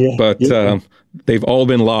 they've all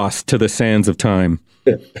been lost to the sands of time.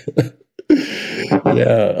 Yeah,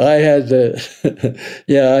 I had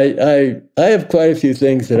I have quite a few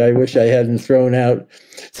things that I wish I hadn't thrown out,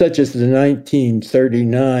 such as the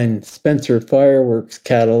 1939 Spencer Fireworks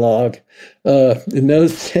catalog. In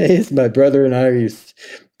those days, my brother and I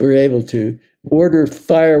were able to order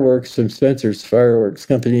fireworks from Spencer's Fireworks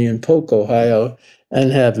Company in Polk, Ohio,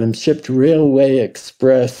 and have them shipped Railway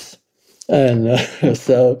Express. And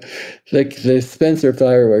so the Spencer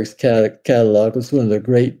Fireworks catalog was one of the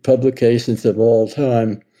great publications of all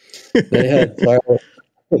time. They had fireworks.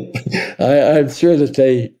 I'm sure that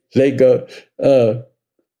they go,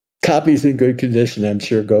 copies in good condition, I'm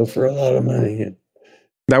sure, go for a lot of money.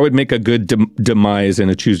 That would make a good demise in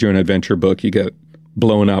a Choose Your Own Adventure book. You get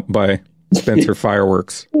blown up by Spencer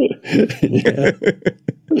Fireworks.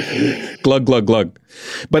 Glug, glug, glug.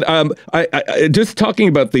 But I just talking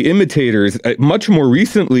about the imitators, much more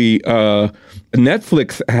recently,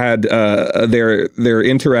 Netflix had their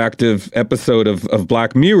interactive episode of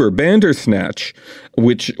Black Mirror, Bandersnatch,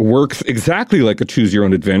 which works exactly like a Choose Your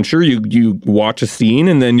Own Adventure. You watch a scene,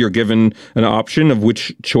 and then you're given an option of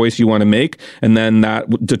which choice you want to make, and then that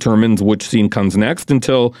determines which scene comes next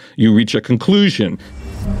until you reach a conclusion.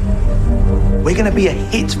 We're going to be a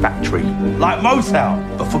hit factory, like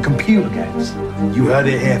Motown, but for computer games. You heard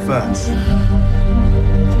it here first.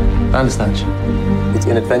 Bandersnatch. It's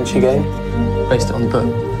an adventure game based on the book.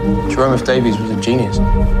 Jerome F. Davies was a genius.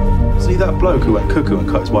 See that bloke who went cuckoo and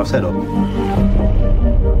cut his wife's head off?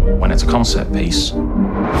 When it's a concept piece,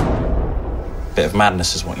 bit of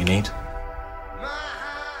madness is what you need.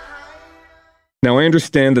 Now, I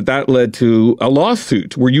understand that led to a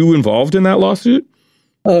lawsuit. Were you involved in that lawsuit?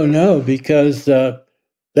 Oh, no, because that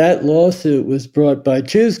lawsuit was brought by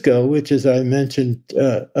Chusco, which, as I mentioned,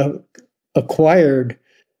 acquired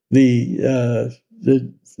the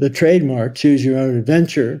trademark Choose Your Own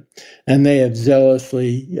Adventure, and they have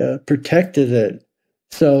zealously protected it.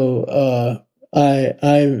 So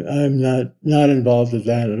I'm not involved with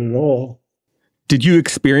that at all. Did you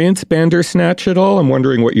experience Bandersnatch at all? I'm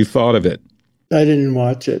wondering what you thought of it. I didn't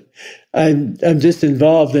watch it. I'm just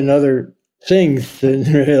involved in other things,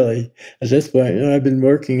 really, at this point. I've been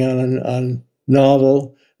working on a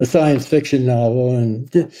novel, a science fiction novel, and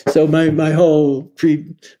so my whole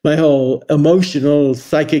emotional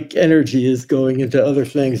psychic energy is going into other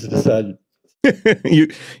things besides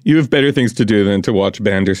You have better things to do than to watch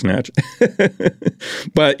Bandersnatch.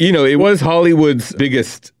 But, it was Hollywood's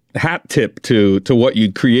biggest hat tip to what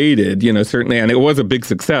you created, certainly. And it was a big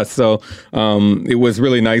success. So it was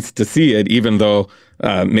really nice to see it, even though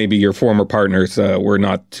maybe your former partners were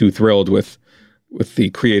not too thrilled with the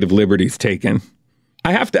creative liberties taken.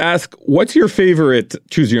 I have to ask, what's your favorite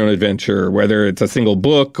Choose Your Own Adventure, whether it's a single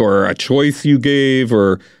book or a choice you gave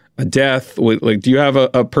or a death? Like, do you have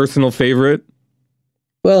a personal favorite?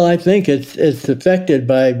 Well, I think it's affected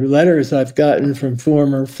by letters I've gotten from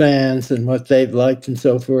former fans and what they've liked and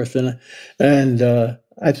so forth. And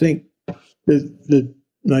I think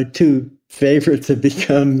my two favorites have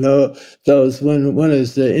become those. One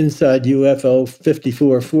is the Inside UFO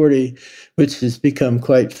 5440, which has become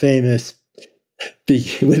quite famous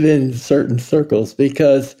within certain circles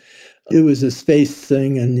because it was a space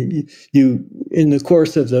thing, and you in the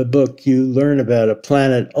course of the book you learn about a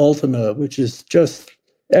planet Ultima, which is just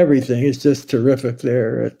everything. It's just terrific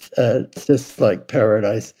there. It's just like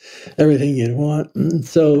paradise, everything you'd want. And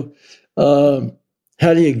so,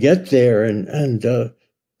 how do you get there?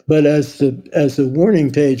 But as the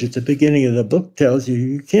warning page at the beginning of the book tells you,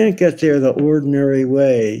 you can't get there the ordinary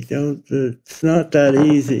way. It's not that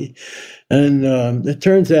easy. And it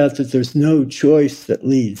turns out that there's no choice that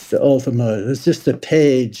leads to Ultima. There's just a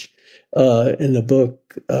page in the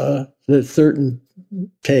book, a certain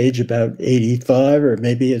page about 85, or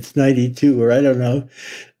maybe it's 92, or I don't know,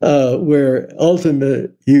 where Ultima,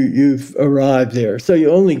 you've arrived there. So you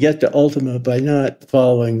only get to Ultima by not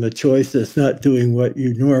following the choices, not doing what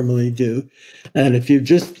you normally do. And if you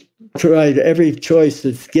just tried every choice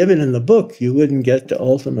that's given in the book, you wouldn't get to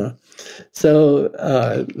Ultima. So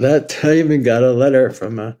I even got a letter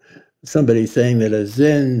from somebody saying that a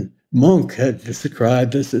Zen monk had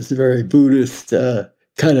described this as a very Buddhist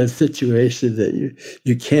kind of situation, that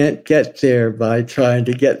you can't get there by trying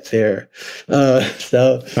to get there.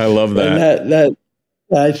 So I love that. That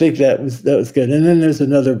I think that was good. And then there's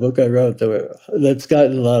another book I wrote that's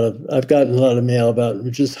gotten I've gotten a lot of mail about,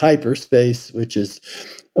 which is Hyperspace, which is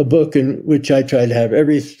a book in which I try to have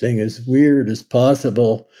everything as weird as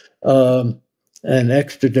possible, and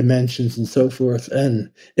extra dimensions and so forth.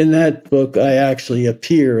 And in that book, I actually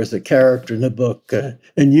appear as a character in the book,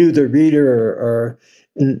 and you, the reader, are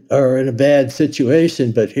in a bad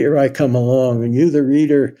situation, but here I come along, and you, the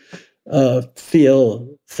reader,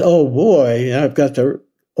 feel, oh boy, I've got the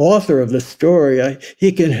author of the story.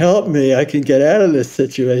 He can help me. I can get out of this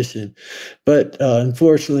situation. But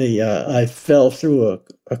unfortunately, I fell through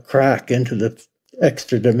a crack into the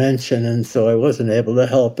extra dimension, and so I wasn't able to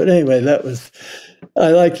help. But anyway, I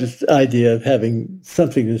like this idea of having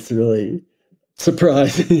something that's really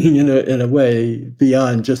surprising in a way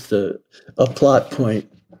beyond just a plot point.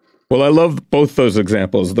 Well, I love both those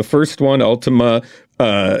examples. The first one, Ultima,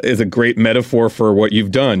 is a great metaphor for what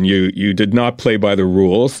you've done. You did not play by the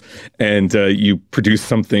rules, and you produced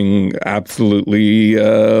something absolutely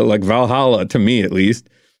like Valhalla, to me at least.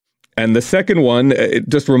 And the second one, it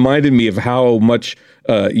just reminded me of how much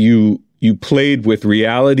you played with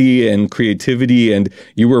reality and creativity, and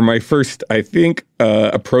you were my first, I think,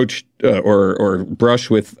 approach or brush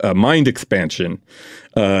with mind expansion.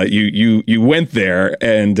 You went there,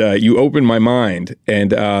 and you opened my mind,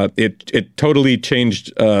 and it totally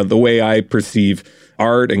changed the way I perceive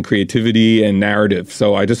art and creativity and narrative.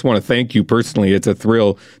 So I just want to thank you personally. It's a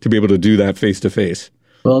thrill to be able to do that face to face.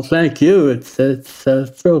 Well, thank you. It's a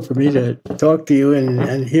thrill for me to talk to you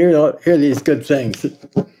and hear these good things.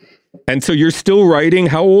 And so you're still writing.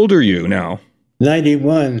 How old are you now?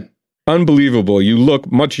 91. Unbelievable. You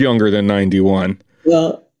look much younger than 91.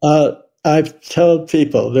 Well, I've told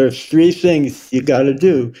people there's three things you got to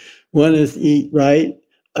do. One is eat right,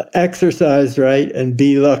 exercise right, and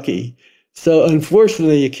be lucky. So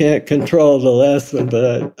unfortunately, you can't control the last one,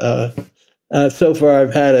 but so far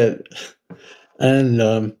I've had it.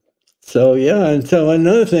 And so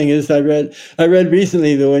another thing is I read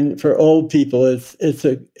recently that for old people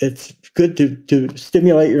it's good to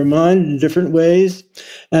stimulate your mind in different ways,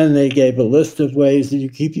 and they gave a list of ways that you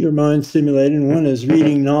keep your mind stimulated. And one is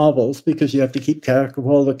reading novels, because you have to keep track of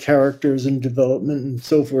all the characters and development and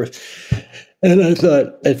so forth. And I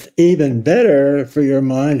thought it's even better for your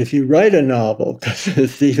mind if you write a novel, because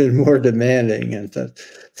it's even more demanding. And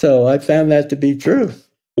so I found that to be true.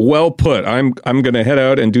 Well put. I'm going to head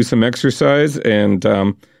out and do some exercise, and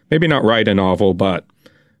maybe not write a novel, but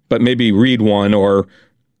maybe read one, or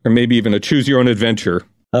maybe even a Choose Your Own Adventure.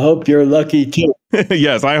 I hope you're lucky too.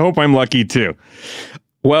 Yes, I hope I'm lucky too.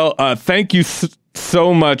 Well, thank you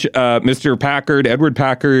so much, Mr. Packard, Edward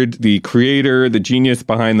Packard, the creator, the genius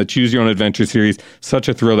behind the Choose Your Own Adventure series. Such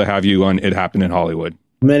a thrill to have you on It Happened in Hollywood.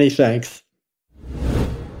 Many thanks.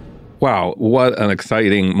 Wow, what an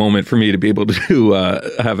exciting moment for me to be able to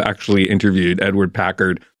have actually interviewed Edward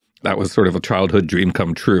Packard. That was sort of a childhood dream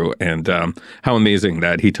come true. And how amazing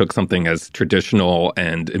that he took something as traditional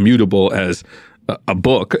and immutable as a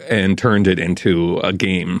book and turned it into a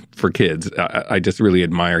game for kids. I just really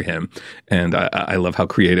admire him. And I love how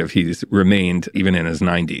creative he's remained even in his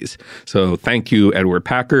 90s. So thank you, Edward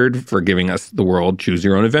Packard, for giving us the world Choose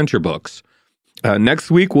Your Own Adventure books.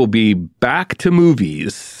 Next week, we'll be back to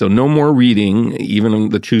movies. So no more reading, even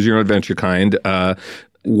the Choose Your Own Adventure kind.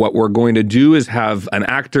 What we're going to do is have an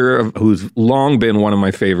actor who's long been one of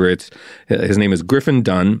my favorites. His name is Griffin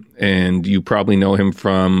Dunne, and you probably know him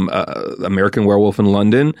from American Werewolf in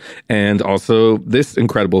London, and also this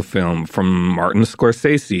incredible film from Martin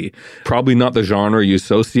Scorsese. Probably not the genre you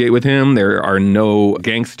associate with him. There are no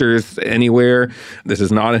gangsters anywhere. This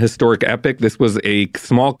is not a historic epic. This was a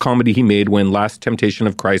small comedy he made when Last Temptation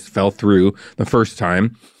of Christ fell through the first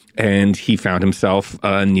time. And he found himself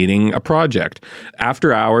needing a project.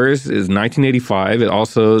 After Hours is 1985. It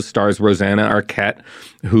also stars Rosanna Arquette,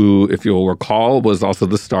 who, if you'll recall, was also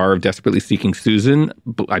the star of Desperately Seeking Susan,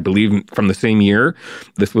 I believe from the same year.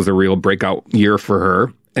 This was a real breakout year for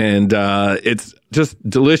her. And it's just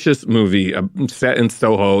delicious movie set in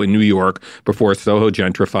Soho in New York before Soho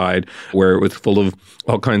gentrified, where it was full of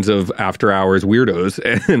all kinds of after-hours weirdos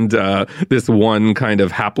and this one kind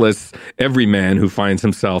of hapless everyman who finds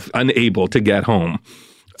himself unable to get home.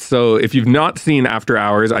 So if you've not seen After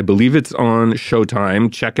Hours, I believe it's on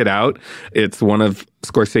Showtime. Check it out. It's one of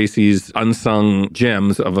Scorsese's unsung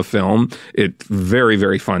gems of a film. It's very,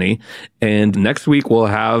 very funny. And next week, we'll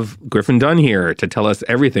have Griffin Dunne here to tell us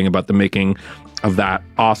everything about the making of that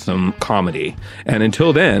awesome comedy. And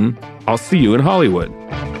until then, I'll see you in Hollywood.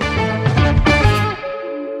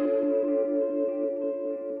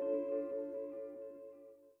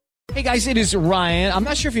 Hey guys, it is Ryan. I'm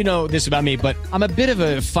not sure if you know this about me, but I'm a bit of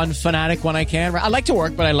a fun fanatic when I can. I like to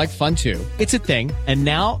work, but I like fun too. It's a thing. And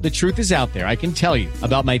now the truth is out there. I can tell you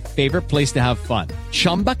about my favorite place to have fun.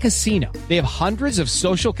 Chumba Casino. They have hundreds of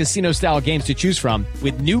social casino style games to choose from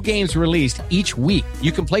with new games released each week.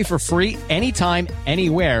 You can play for free anytime,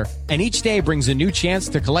 anywhere. And each day brings a new chance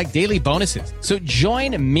to collect daily bonuses. So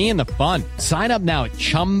join me in the fun. Sign up now at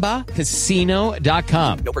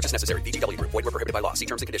ChumbaCasino.com. No purchase necessary. VGW Group. Void where prohibited by law. See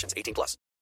terms and conditions. 18+.